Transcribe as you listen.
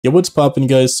Yo, what's poppin'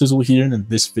 guys, Sizzle here, and in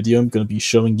this video I'm going to be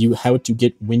showing you how to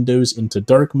get Windows into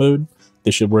dark mode.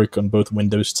 This should work on both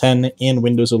Windows 10 and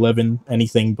Windows 11.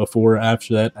 Anything before or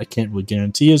after that, I can't really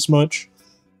guarantee as much.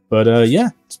 But yeah,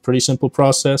 it's a pretty simple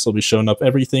process. I'll be showing up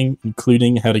everything,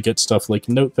 including how to get stuff like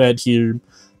Notepad here,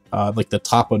 like the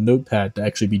top of Notepad to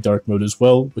actually be dark mode as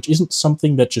well, which isn't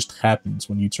something that just happens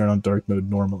when you turn on dark mode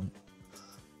normally.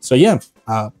 So yeah,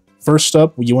 first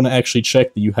up, you want to actually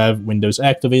check that you have Windows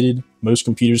activated. Most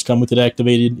computers come with it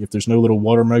activated. If there's no little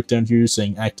watermark down here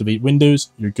saying activate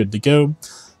Windows, you're good to go.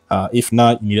 If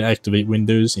not, you need to activate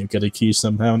Windows. You've got a key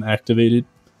somehow and activate it.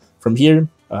 From here,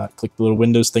 click the little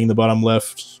Windows thing in the bottom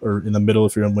left, or in the middle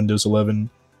if you're on Windows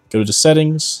 11. Go to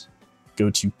Settings,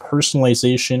 go to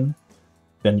Personalization,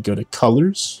 then go to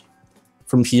Colors.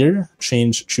 From here,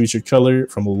 choose your color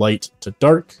from light to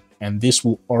dark, and this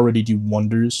will already do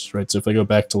wonders, right? So if I go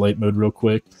back to light mode real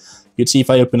quick, you can see if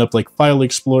I open up like File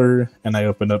Explorer and I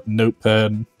open up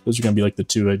Notepad, those are going to be like the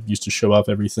two I used to show off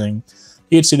everything.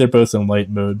 You can see they're both in light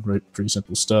mode, right? Pretty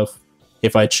simple stuff.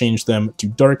 If I change them to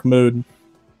dark mode,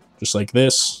 just like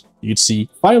this, you can see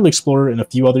File Explorer and a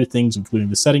few other things, including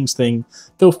the settings thing,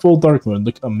 go full dark mode,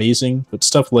 look amazing. But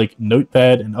stuff like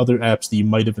Notepad and other apps that you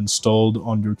might have installed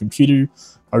on your computer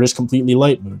are just completely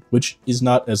light mode, which is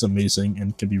not as amazing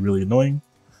and can be really annoying.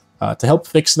 To help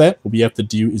fix that, what we have to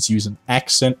do is use an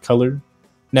accent color.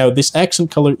 Now, this accent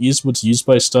color is what's used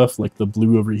by stuff like the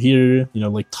blue over here, you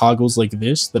know, like toggles like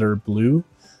this that are blue.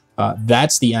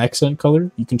 That's the accent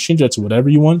color. You can change that to whatever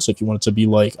you want. So if you want it to be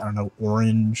like, I don't know,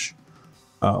 orange,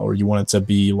 or you want it to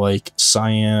be like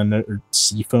cyan or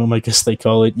seafoam, I guess they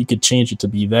call it, you could change it to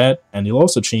be that. And you'll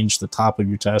also change the top of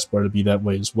your taskbar to be that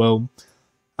way as well.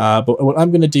 But what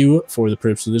I'm going to do for the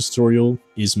purpose of this tutorial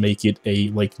is make it a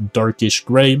like darkish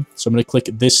gray. So I'm going to click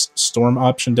this storm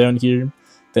option down here,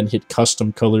 then hit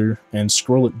custom color and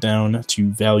scroll it down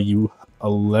to value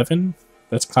 11.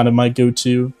 That's kind of my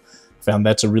go-to. Found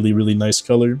that's a really, really nice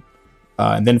color.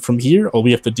 And then from here, all we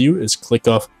have to do is click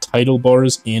off title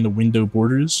bars and window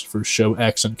borders for show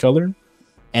accent color.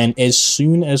 And as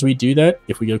soon as we do that,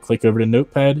 if we go click over to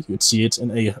Notepad, you can see it's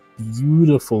in a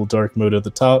beautiful dark mode at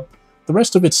the top. The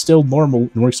rest of it's still normal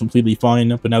and works completely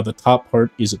fine, but now the top part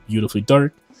is beautifully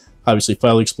dark. Obviously,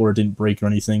 File Explorer didn't break or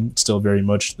anything. It's still very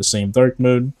much the same dark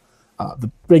mode.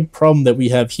 The big problem that we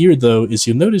have here, though, is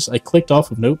you'll notice I clicked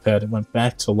off of Notepad and went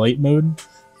back to light mode.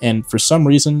 And for some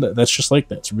reason, that's just like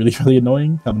that. It's really, really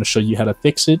annoying. I'm going to show you how to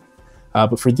fix it.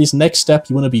 But for this next step,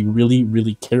 you want to be really,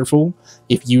 really careful.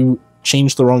 If you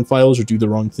change the wrong files or do the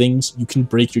wrong things, you can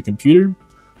break your computer.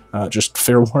 Just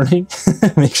fair warning.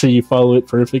 Make sure you follow it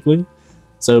perfectly.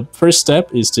 So first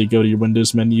step is to go to your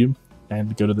Windows menu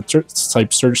and go to the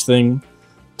type search thing,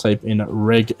 type in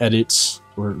regedit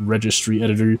or registry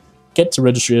editor, get to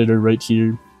registry editor right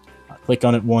here, click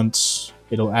on it once,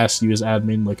 it'll ask you as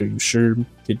admin, like, are you sure?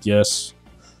 Hit yes.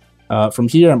 From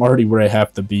here, I'm already where I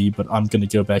have to be, but I'm going to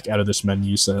go back out of this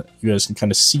menu so that you guys can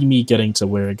kind of see me getting to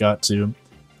where I got to.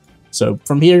 So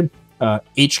from here,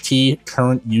 H key,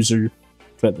 current user,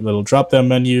 that little drop-down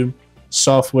menu,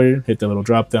 software, hit that little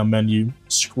drop-down menu,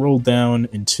 scroll down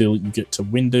until you get to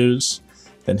Windows,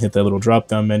 then hit that little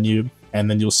drop-down menu, and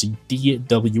then you'll see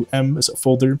DWM as a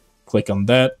folder. Click on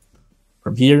that.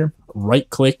 From here,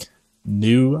 right-click,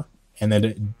 new, and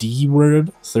then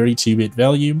D-word, 32-bit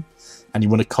value, and you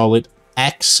want to call it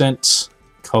accent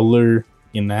color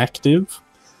inactive.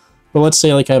 But let's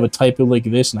say like I have a typo like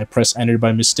this and I press enter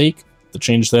by mistake. To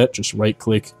change that, just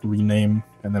right-click, rename,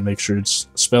 and then make sure it's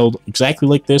spelled exactly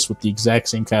like this with the exact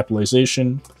same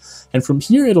capitalization. And from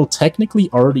here, it'll technically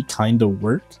already kind of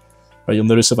work. Right, you'll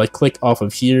notice if I click off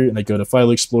of here and I go to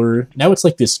File Explorer, now it's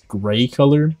like this gray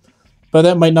color, but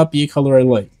that might not be a color I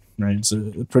like. Right, it's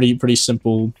a pretty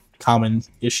simple, common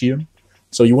issue.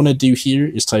 So what you want to do here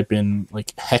is type in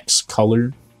like hex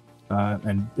color.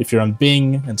 And if you're on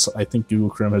Bing, and so I think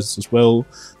Google Chrome has this as well,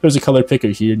 there's a color picker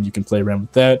here and you can play around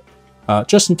with that.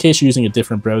 Just in case you're using a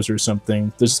different browser or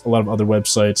something, there's a lot of other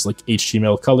websites like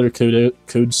HTML color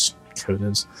codes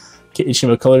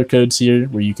HTML color codes here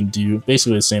where you can do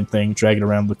basically the same thing, drag it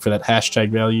around, look for that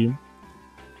hashtag value.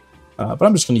 But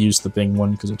I'm just going to use the Bing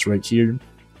one because it's right here.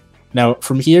 Now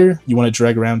from here, you want to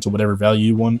drag around to whatever value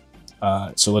you want.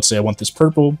 So let's say I want this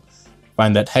purple,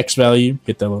 find that hex value,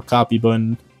 hit that little copy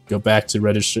button, go back to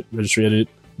registry edit,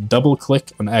 double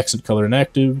click on accent color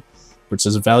inactive, where it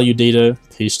says value data,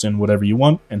 paste in whatever you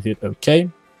want, and hit OK.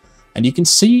 And you can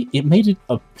see it made it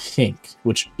a pink,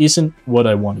 which isn't what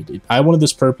I wanted. I wanted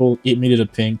this purple, it made it a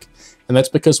pink, and that's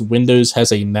because Windows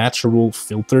has a natural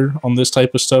filter on this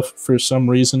type of stuff for some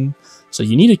reason. So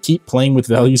you need to keep playing with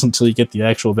values until you get the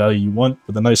actual value you want,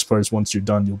 but the nice part is once you're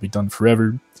done, you'll be done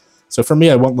forever. So for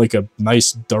me, I want like a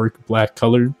nice dark black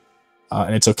color.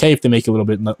 And it's okay if they make it a little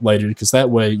bit lighter, because that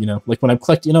way, you know, like when I'm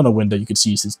collecting on a window, you can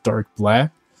see it's dark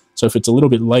black. So if it's a little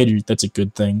bit lighter, that's a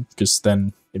good thing, because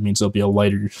then it means there'll be a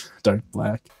lighter dark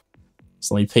black.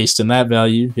 So let me paste in that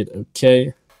value, hit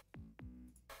OK.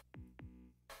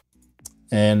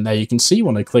 And now you can see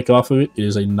when I click off of it, it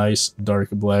is a nice dark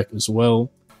black as well.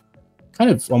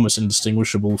 Kind of almost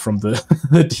indistinguishable from the,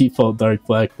 the default dark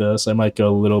black though, so I might go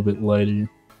a little bit lighter.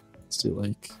 Let's do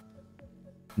like...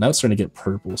 Now it's starting to get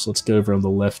purple, so let's go over on the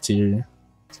left here.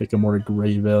 Take a more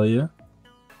gray value.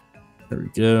 There we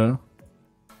go.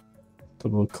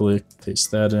 Double click,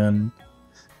 paste that in.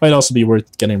 Might also be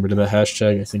worth getting rid of the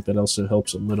hashtag. I think that also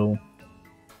helps a little.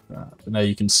 But now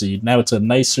you can see, now it's a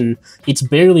nicer, it's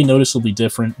barely noticeably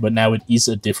different, but now it is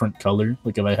a different color.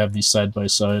 Like if I have these side by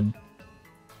side.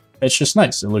 It's just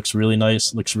nice. It looks really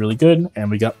nice, looks really good,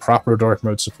 and we got proper dark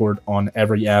mode support on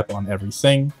every app, on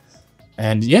everything.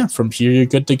 And yeah, from here you're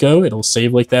good to go. It'll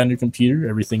save like that on your computer.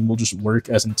 Everything will just work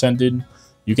as intended.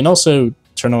 You can also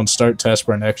turn on Start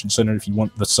Taskbar and Action Center if you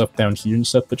want the stuff down here and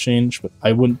stuff to change, but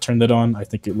I wouldn't turn that on. I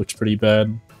think it looks pretty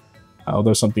bad.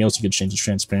 Although something else, you could change the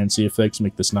transparency effects,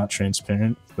 make this not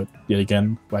transparent. But yet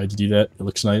again, why did you do that? It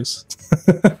looks nice.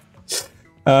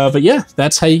 But yeah,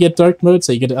 that's how you get dark mode,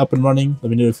 so you get it up and running.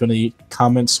 Let me know if you have any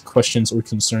comments, questions, or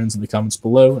concerns in the comments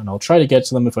below, and I'll try to get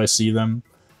to them if I see them.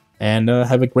 And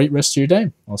have a great rest of your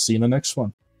day. I'll see you in the next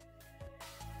one.